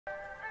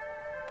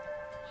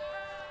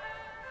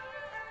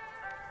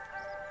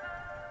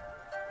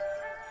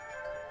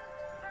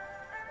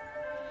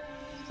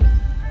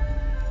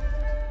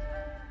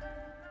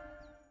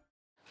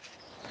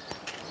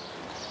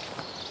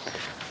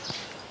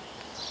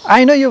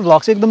I know यो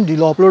vlog चाहिँ एकदम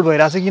ढिलो अपलोड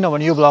भइरहेछ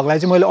किनभने यो भ्लगलाई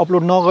चाहिँ मैले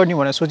अपलोड नगर्ने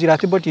भनेर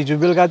सोचिरहेको थिएँ बट हिजो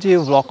बेलुका चाहिँ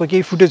यो भ्लगको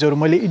केही फुटेजहरू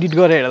मैले एडिट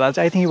गरेर हेर्दा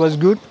चाहिँ I think it was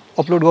good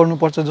upload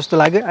गर्नुपर्छ जस्तो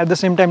लाग्यो at the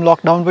same time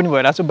lockdown पनि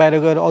भइरहेछ बाहिर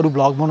गएर अरू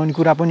भ्लग बनाउने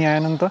कुरा पनि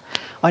आएन नि त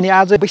अनि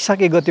आज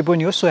वैशाख 1 गते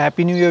पनि हो so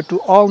happy new year to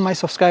all my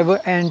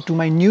subscriber and to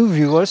my new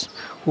viewers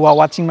who are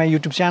watching my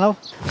YouTube channel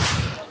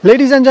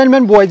ladies and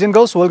gentlemen boys and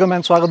girls welcome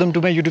and स्वागतम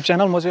टु माई युट्युब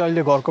च्यानल म चाहिँ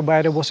अहिले घरको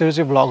बाहिर बसेर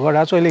चाहिँ vlog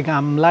गरिरहेको छु अहिले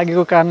घाम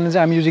लागेको कारणले चाहिँ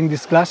हामी युजिङ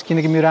दिस ग्लास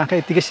किनकि मेरो आँखा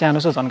यतिकै सानो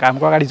छ झन्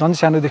घामको अगाडि झन्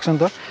सानो देख्छ नि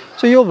त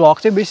सो यो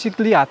भ्लग चाहिँ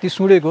बेसिकली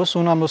हात्तीसुडेको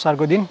सोनाम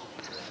लोसारको दिन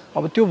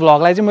अब त्यो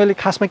भ्लगलाई चाहिँ मैले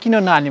खासमा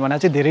किन नहाल्ने भन्दा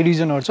चाहिँ धेरै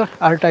रिजनहरू छ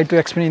I try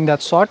to explain in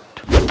that short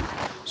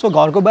so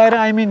घरको बाहिर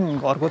आई मिन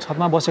घरको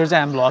छतमा बसेर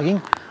चाहिँ हामी भ्लगिङ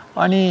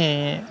अनि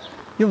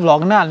यो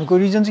भ्लग नहाल्नुको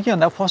रिजन चाहिँ के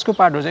भन्दा फर्स्टको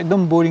पार्टहरू चाहिँ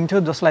एकदम बोरिङ थियो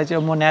जसलाई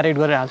चाहिँ म न्यारेट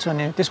गरेर हाल्छु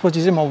अनि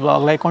त्यसपछि चाहिँ म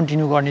भ्लगलाई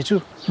कन्टिन्यू गर्नेछु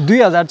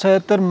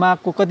 2076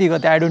 माघको कति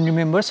गते आई डोन्ट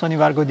रिमेम्बर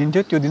शनिबारको दिन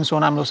थियो त्यो दिन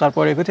सोनाम लोसार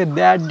परेको थियो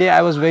that day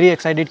I was very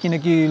excited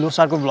किनकि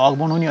लोसारको भ्लग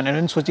बनाउने भनेर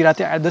पनि सोचिरहेको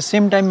थिएँ एट द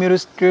सेम टाइम मेरो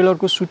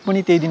ट्रेलरको सुट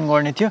पनि त्यही दिन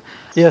गर्ने थियो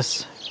यस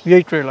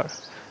यही ट्रेलर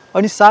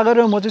अनि सागर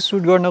र म चाहिँ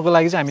सुट गर्नको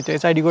लागि चाहिँ हामी त्यो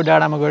एचआइडीको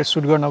डाँडामा गएर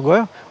सुट गर्न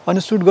गयो अनि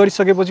सुट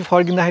गरिसकेपछि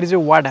फर्किँदाखेरि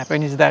चाहिँ what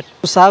happen is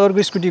that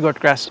सागरको scooty got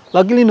crash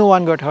luckily no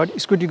one got hurt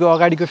स्कुटीको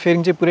अगाडिको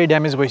फेरिङ चाहिँ पुरै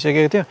ड्यामेज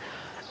भइसकेको थियो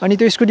अनि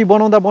त्यो स्कुटी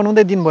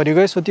बनाउँदै दिनभरि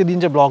गयो सो त्यो दिन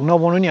चाहिँ भ्लग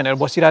नबनाउने भनेर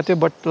बसिरहेको थियो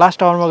बट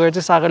लास्ट आवरमा गएर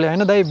चाहिँ सागरले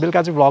होइन दाइ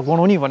बेलुका चाहिँ भ्लग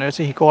बनाउने भनेर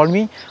चाहिँ हि कल्ड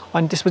मी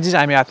अनि त्यसपछि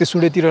चाहिँ हामी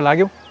हात्तीसुडेतिर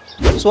लाग्यौँ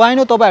सो आई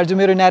नो तपाईँहरू चाहिँ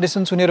मेरो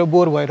न्यारेसन सुनेर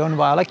बोर भइरहनु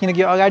भयो होला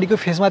किनकि अगाडिको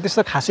फेसमा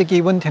त्यस्तो खासै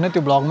केही पनि थिएन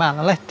त्यो भ्लगमा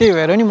हाल्नलाई त्यही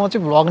भएर नि म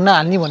चाहिँ भ्लग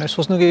नहाल्ने भनेर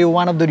सोच्नुको यो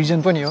वान अफ द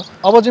रिजन पनि हो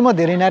अब चाहिँ म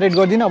धेरै न्यारेट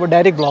गर्दिनँ अब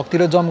डाइरेक्ट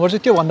भ्लगतिर जम्प गर्छु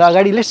त्योभन्दा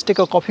अगाडि let's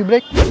take a coffee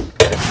brake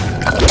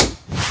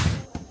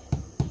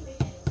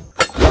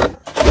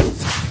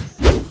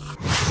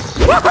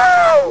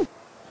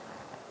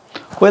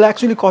पहिला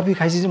एक्चुअली कफी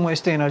खाइपछि चाहिँ म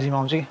यस्तो एनर्जीमा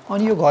आउँछु कि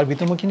अनि यो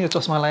घरभित्र म किन यो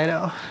चस्मा लगाएर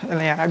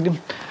यसलाई यहाँ एकदम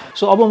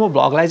सो अब म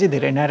भ्लगलाई चाहिँ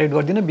धेरै न्यारेट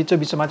गर्दिनँ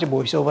बिचमा चाहिँ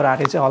भोइस ओभर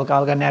हालेर चाहिँ हल्का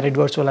हल्का न्यारेट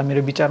गर्छु होला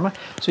मेरो विचारमा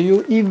सो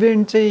यो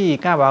इभेन्ट चाहिँ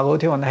कहाँ भएको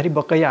थियो भन्दाखेरि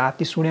बक्कै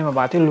हात्तीसुडेमा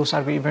भएको थियो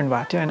लोसारको इभेन्ट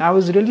भएको थियो एन्ड आई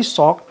वाज रियली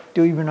सक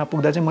त्यो इभेन्टमा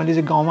पुग्दा चाहिँ मैले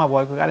चाहिँ गाउँमा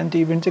भएको कारण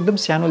त्यो इभेन्ट चाहिँ एकदम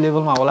सानो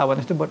लेभलमा होला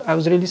भनेको थियो but I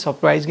was really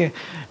surprise के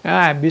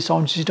हेभी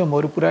साउन्ड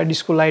सिस्टमहरू पुरा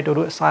डिस्को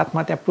लाइटहरू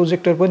साथमा त्यहाँ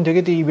प्रोजेक्टर पनि थियो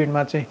कि त्यो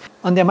इभेन्टमा चाहिँ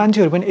अनि त्यहाँ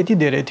मान्छेहरू पनि यति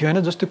धेरै थियो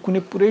होइन जस्तो कुनै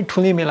पुरै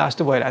ठुलै मेला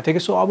जस्तो भइरहेको थियो कि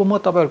सो अब म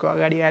तपाईँहरूको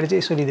अगाडि आएर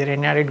चाहिँ यसरी धेरै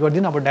न्यारेट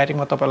गर्दिनँ अब डाइरेक्ट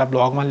म तपाईँलाई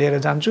भ्लगमा लिएर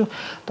जान्छु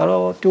तर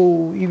त्यो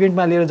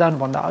इभेन्टमा लिएर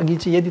जानुभन्दा अघि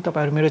चाहिँ यदि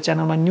तपाईँहरू मेरो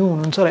च्यानलमा न्यू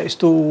हुनुहुन्छ र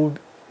यस्तो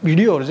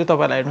भिडियोहरू चाहिँ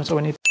तपाईँलाई हेर्नु छ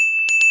भने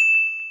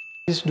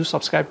please do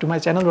subscribe to my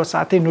channel र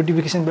साथै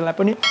नोटिफिकेसन बेललाई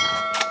पनि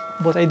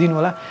बचाइदिनु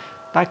होला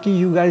ताकि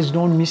you guys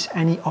don't miss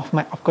any of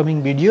my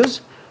upcoming videos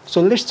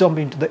so let's jump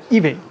into the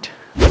event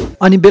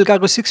अनि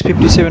बेलुकाको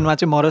 6:57मा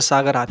चाहिँ म र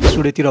सागर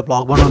हात्तीसुडेतिर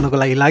भ्लग बनाउनको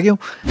लागि लाग्यौँ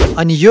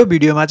अनि यो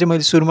भिडियोमा चाहिँ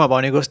मैले सुरुमा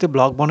भनेको जस्तै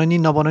भ्लग बनाउने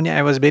नबनाउने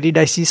I was very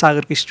dicey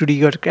सागरको study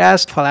got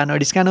crash फलाना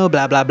डिस्कानो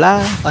ब्ला ब्ला ब्ला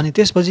अनि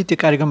त्यसपछि त्यो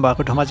कार्यक्रम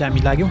भएको ठाउँमा चाहिँ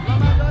हामी लाग्यौँ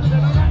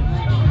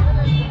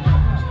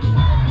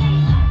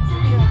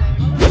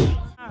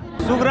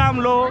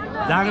सुग्राम लो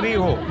झाँग्री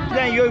हो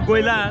चाहिँ यो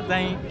गोइला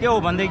चाहिँ के हो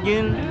भनेदेखि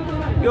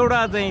एउटा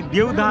चाहिँ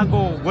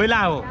देउधाको गोइला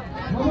हो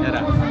हेर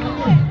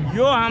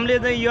यो हामीले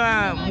चाहिँ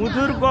यहाँ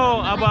मुजुरको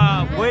अब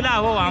गोइला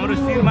हो हाम्रो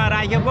शिरमा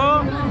राखेको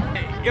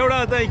एउटा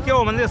चाहिँ के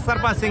हो भने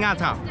सर्पा सिंगा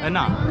छ होइन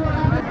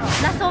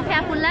ल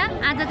सोफिया फुल्ला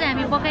आज चाहिँ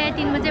हामी बकाया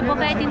 3मा चाहिँ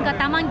बकाया 3का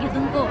तामाङ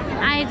घेदुङको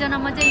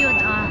आयोजनामा चाहिँ यो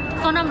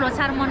सोनम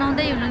लोसार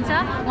मनाउँदै हुनुहुन्छ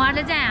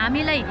उहाँहरूले चाहिँ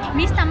हामीलाई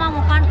मिस तामाङ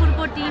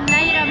कानपुरको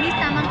टिमलाई र miss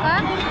तामाङका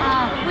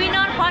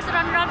winner first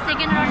runner of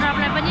second runner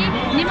अपलाई पनि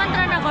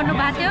निमन्त्रणा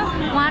गर्नुभएको थियो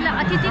उहाँलाई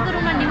अतिथिको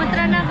रूपमा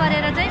निमन्त्रणा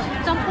गरेर चाहिँ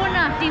सम्पूर्ण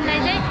टिमलाई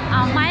चाहिँ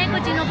मायाको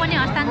चिनो पनि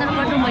हस्तान्तरण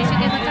गर्नु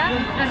भइसकेको छ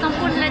र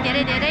सम्पूर्णलाई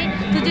धेरै धेरै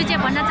तुजु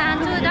चाहिँ भन्न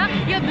चाहन्छु र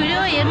यो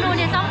भिडियो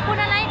हेर्नुहुने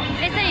सम्पूर्णलाई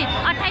यसै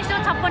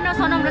 2856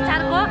 सोनम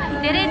लोसारको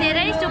धेरै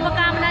धेरै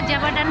शुभकामना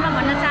ज्याबडानमा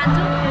भन्न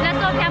चाहन्छु र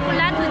सोफिया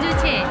फुल्ला तुजु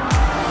छे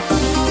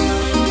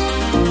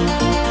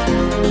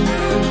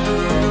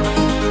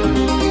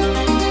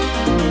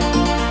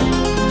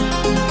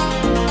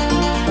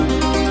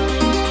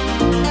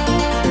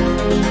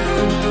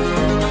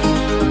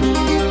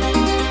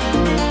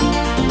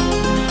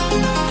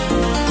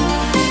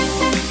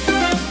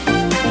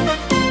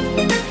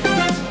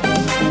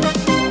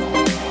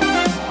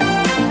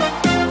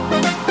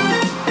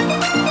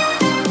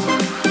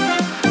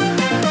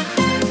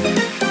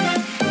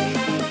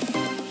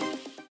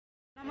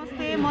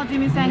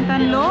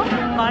लो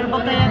घर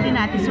बकाया 3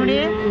 हात्तीसुडे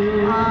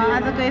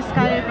आजको यस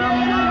कार्यक्रम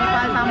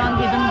नेपाल तामाङ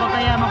घेदुङ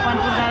बकाया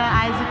मकवानपुरद्वारा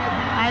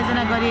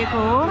आयोजना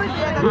गरिएको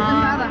हो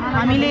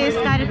हामीले यस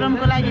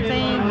कार्यक्रमको लागि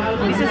चाहिँ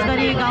विशेष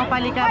गरी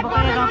गाउँपालिका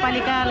बकाया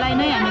गाउँपालिकालाई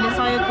नै हामीले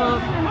सहयोगको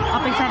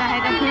अपेक्षा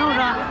राखेका थियौँ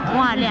र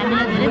उहाँहरूले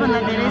हामीलाई धेरैभन्दा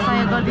धेरै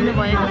सहयोग गरिदिनु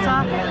भएको छ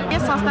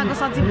यस संस्थाको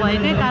सचिव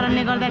भएकै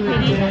कारणले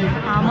गर्दाखेरि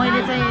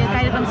मैले चाहिँ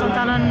कार्यक्रम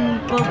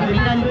सञ्चालनको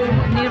भूमिका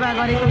निर्वाह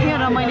गरेको थिएँ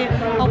र मैले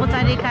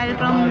औपचारिक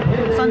कार्यक्रम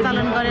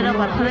सञ्चालन गरेर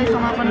भर्खरै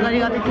समापन गरी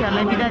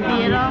अतिथिहरूलाई बिदा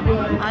दिएर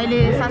अहिले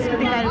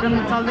सांस्कृतिक कार्यक्रम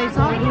चल्दैछ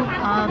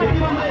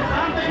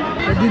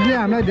दिदीले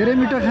हामीलाई धेरै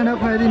मिठो खाना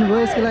खुवाइदिनु भयो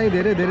यसको लागि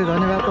धेरै धेरै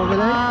धन्यवाद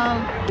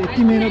तपाईँलाई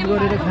यति मेहनत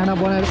गरेर खाना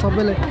बनाएर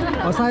सबैलाई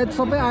सायद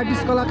सबै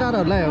आर्टिस्ट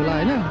कलाकारहरूलाई होला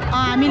होइन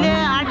हामीले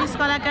आर्टिस्ट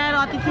कलाकार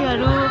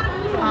अतिथिहरू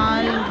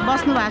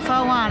बस्नु भएको छ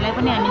उहाँहरूलाई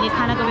पनि हामीले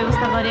खानाको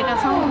व्यवस्था गरेका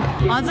छौँ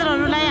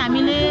हजुरहरूलाई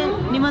हामीले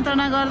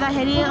निमन्त्रणा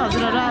गर्दाखेरि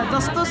हजुरहरू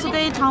जस्तो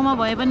सुकै ठाउँमा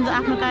भए पनि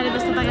आफ्नो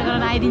कार्यव्यस्तताका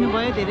कारण आइदिनु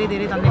भयो धेरै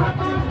धेरै धन्यवाद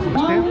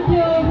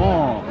म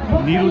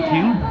निरु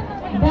थिङ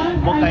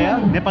बकाया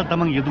नेपाल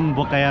तामाङ युदुङ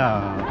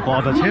बकायाको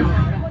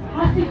अध्यक्ष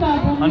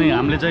अनि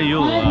हामीले चाहिँ यो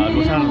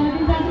लोसार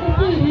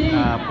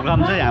प्रोग्राम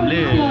चाहिँ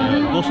हामीले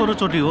दोस्रो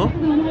चोटि हो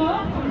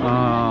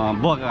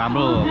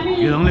हाम्रो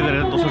युदुङले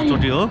गरेर दोस्रो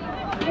चोटि हो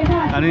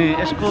अनि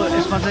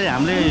यसमा चाहिँ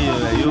हामीले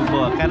यो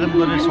कार्यक्रम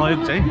गर्ने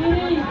सहयोग चाहिँ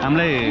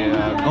हामीलाई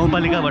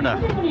गाउँपालिकाबाट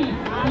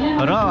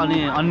र अनि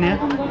अन्य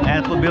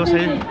यहाँको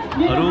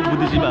व्यवसायीहरू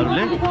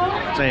बुद्धिजीवीहरूले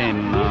चाहिँ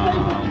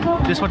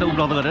त्यसबाट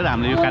उपलब्ध गरेर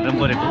हामीले यो कार्यक्रम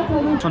गरेको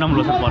सोनाम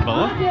लोसार पर्व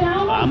हो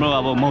हाम्रो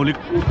अब मौलिक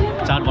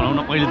चाड बनाउन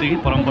पहिलेदेखि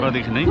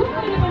परम्परादेखि नै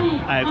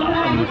आएको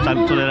चाड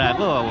चलेर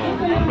आएको अब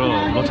हाम्रो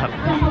लोसार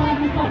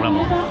प्रोग्राम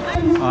हो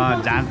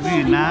झाँक्री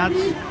नाच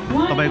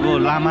तपाईँको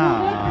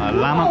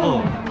लामाको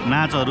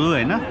नाचहरू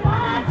होइन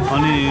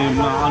अनि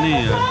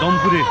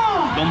डम्फुरे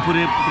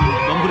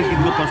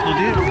गीतको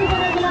प्रस्तुति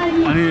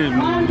अनि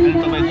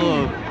तपाईँको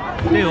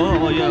त्यही हो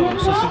अब यो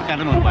सांस्कृतिक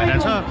कार्यक्रमहरू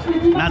भइरहेछ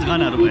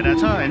नाचगानहरू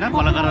भइरहेछ होइन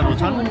कलाकारहरू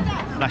छन्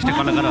राष्ट्रिय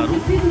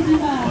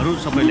कलाकारहरू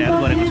सबै ल्याएर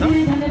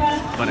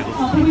गरेको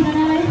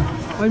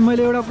अनि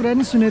मैले एउटा कुरा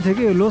नि सुनेको थिएँ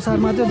कि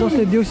लोसारमा चाहिँ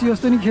जस्तै देउसी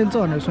जस्तो नि खेल्छ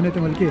भनेर सुनेको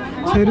थिएँ मैले के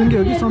छेरुङ्गी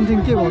हो कि समथिङ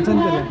के भन्छ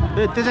नि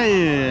त्यसलाई त्यो चाहिँ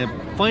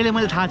पहिले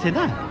मैले थाहा थिएन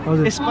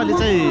यसपालि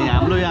चाहिँ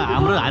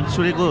हाम्रो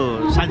हात्तिसुडेको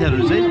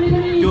साथीहरूले चाहिँ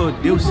त्यो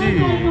देउसी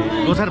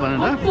लोसार भनेर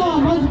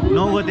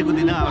 9 गतेको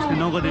दिन अस्ति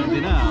 9 गतेको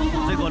दिन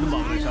चाहिँ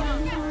गर्नुभएको रहेछ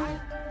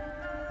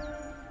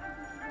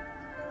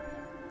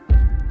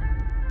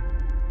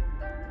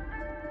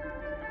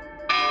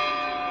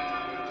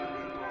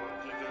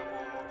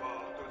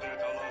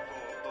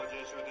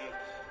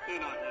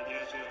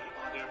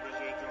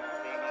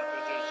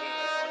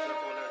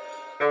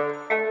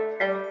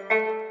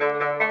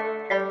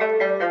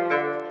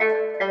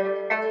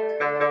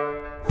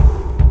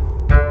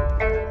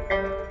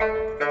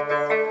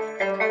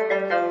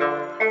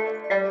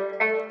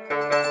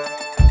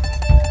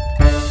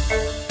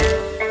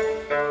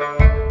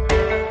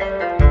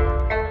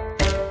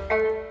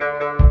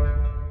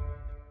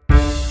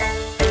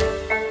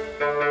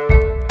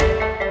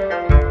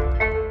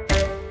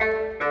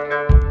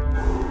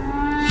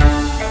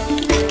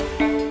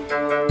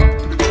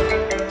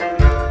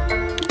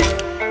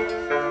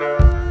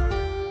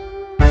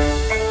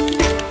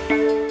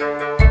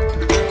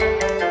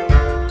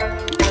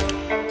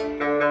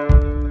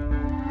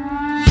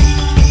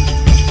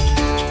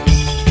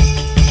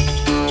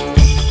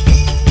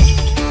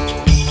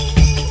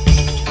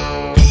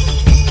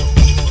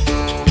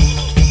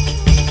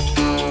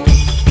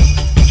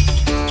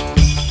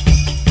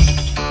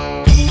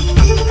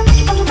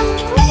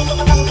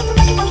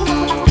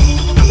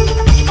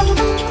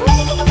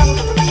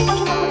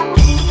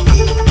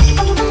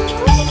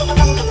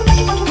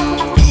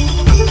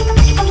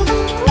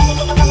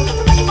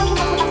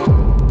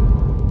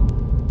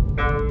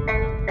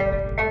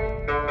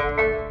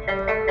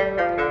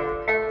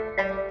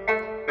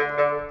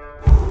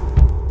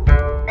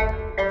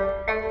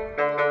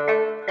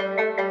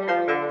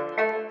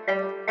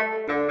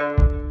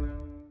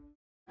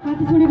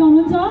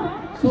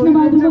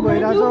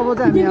भइरहेछ अब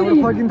चाहिँ हामी हाम्रो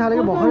फर्किन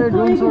थालेको भर्खरै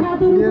ड्रोन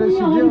सट लिएर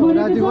सिक्यो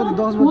राति कति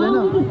 10 बजे होइन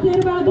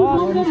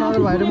अनि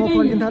सागर भाइर म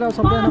फर्किन थालेँ अब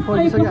सबैजना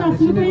फर्किसक्यो हामी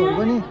चिनेकोहरू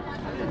पनि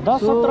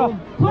 10-17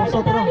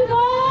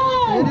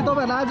 यदि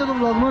तपाईँहरूलाई आजको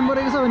भ्लग मन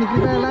परेको छ भने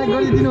कृपया लाइक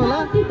गरिदिनु होला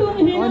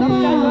अनि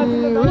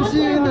will see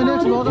in the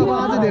next vlog अब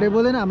आज धेरै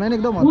बोल्दैन हामीलाई पनि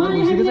एकदम हतार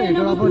भइसकेको छ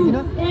हेटौडा फर्किन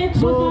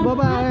सो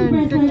बाबा एन्ड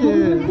टेक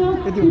केयर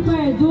यति हुन्छ